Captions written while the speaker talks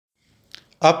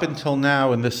Up until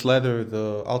now in this letter,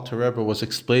 the Alter Rebbe was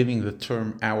explaining the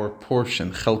term our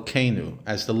portion, chelkenu,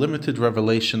 as the limited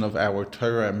revelation of our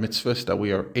Torah and mitzvahs that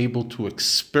we are able to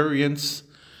experience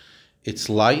its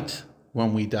light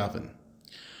when we daven.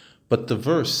 But the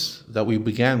verse that we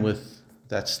began with,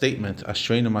 that statement,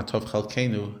 Ashreinu matov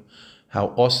chelkenu,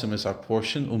 how awesome is our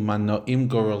portion, umanoim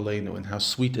goraleinu, and how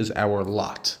sweet is our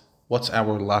lot. What's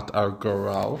our lot, our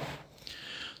goral?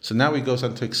 So now he goes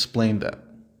on to explain that,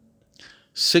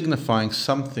 signifying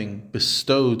something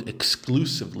bestowed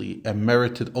exclusively and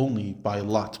merited only by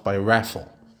lot, by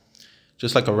raffle.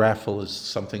 Just like a raffle is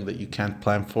something that you can't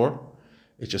plan for,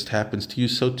 it just happens to you,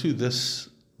 so too this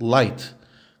light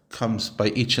comes by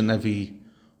each and every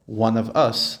one of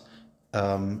us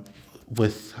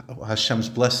with Hashem's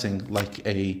blessing like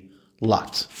a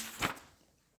lot.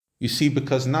 You see,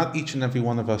 because not each and every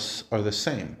one of us are the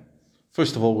same.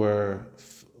 First of all, we're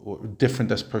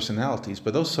different as personalities,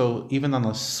 but also even on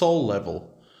a soul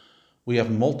level, we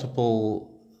have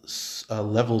multiple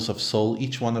levels of soul.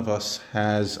 Each one of us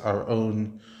has our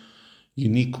own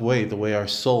unique way, the way our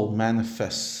soul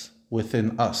manifests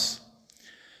within us.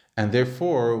 And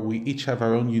therefore, we each have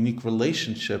our own unique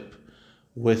relationship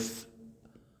with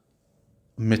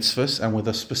mitzvahs and with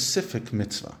a specific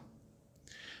mitzvah.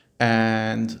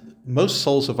 And most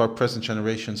souls of our present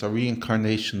generations are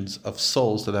reincarnations of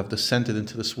souls that have descended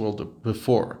into this world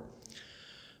before.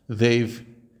 They've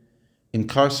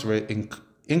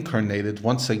incarnated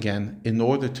once again in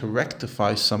order to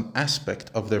rectify some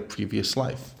aspect of their previous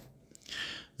life.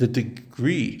 The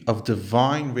degree of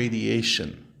divine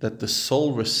radiation that the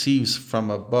soul receives from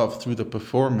above through the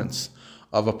performance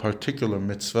of a particular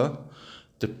mitzvah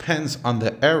depends on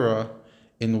the era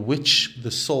in which the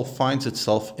soul finds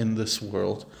itself in this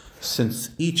world,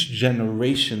 since each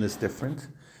generation is different,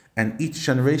 and each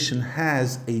generation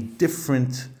has a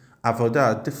different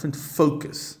avodah, a different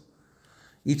focus.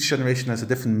 Each generation has a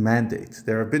different mandate.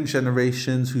 There have been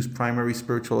generations whose primary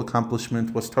spiritual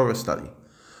accomplishment was Torah study,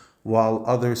 while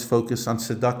others focus on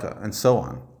tzedakah, and so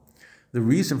on. The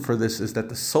reason for this is that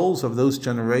the souls of those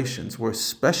generations were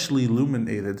especially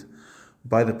illuminated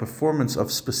by the performance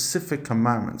of specific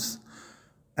commandments,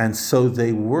 and so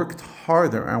they worked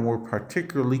harder and were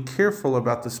particularly careful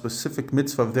about the specific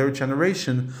mitzvah of their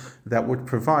generation that would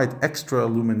provide extra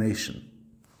illumination.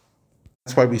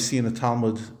 That's why we see in the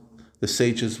Talmud, the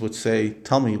sages would say,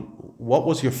 tell me, what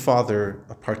was your father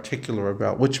particular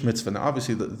about? Which mitzvah? Now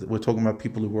obviously we're talking about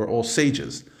people who were all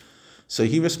sages. So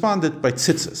he responded by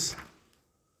tzitzis.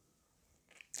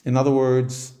 In other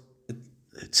words,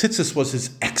 tzitzis was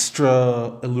his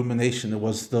extra illumination. It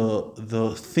was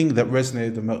the thing that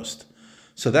resonated the most.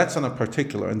 So that's on a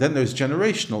particular. And then there's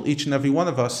generational. Each and every one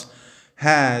of us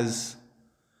has,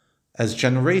 as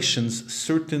generations,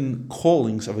 certain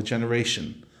callings of a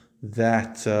generation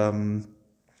that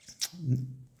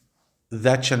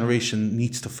that generation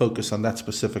needs to focus on that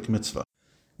specific mitzvah.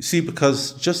 You see,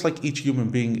 because just like each human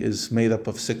being is made up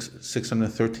of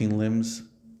 613 limbs,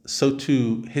 so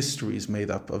too history is made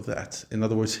up of that. In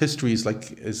other words, history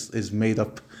is made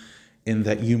up in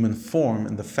that human form,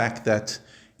 and the fact that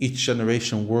each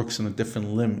generation works on a different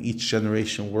limb, each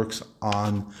generation works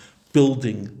on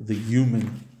building the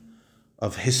human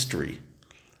of history.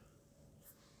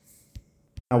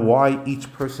 Now, why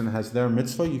each person has their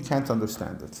mitzvah, you can't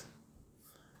understand it.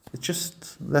 It's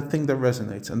just that thing that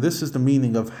resonates. And this is the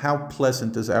meaning of how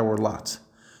pleasant is our lot.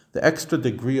 The extra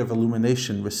degree of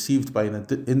illumination received by an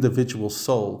individual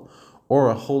soul or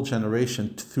a whole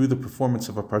generation through the performance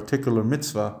of a particular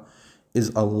mitzvah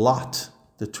is a lot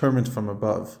determined from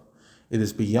above. It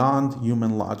is beyond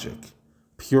human logic,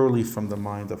 purely from the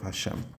mind of Hashem.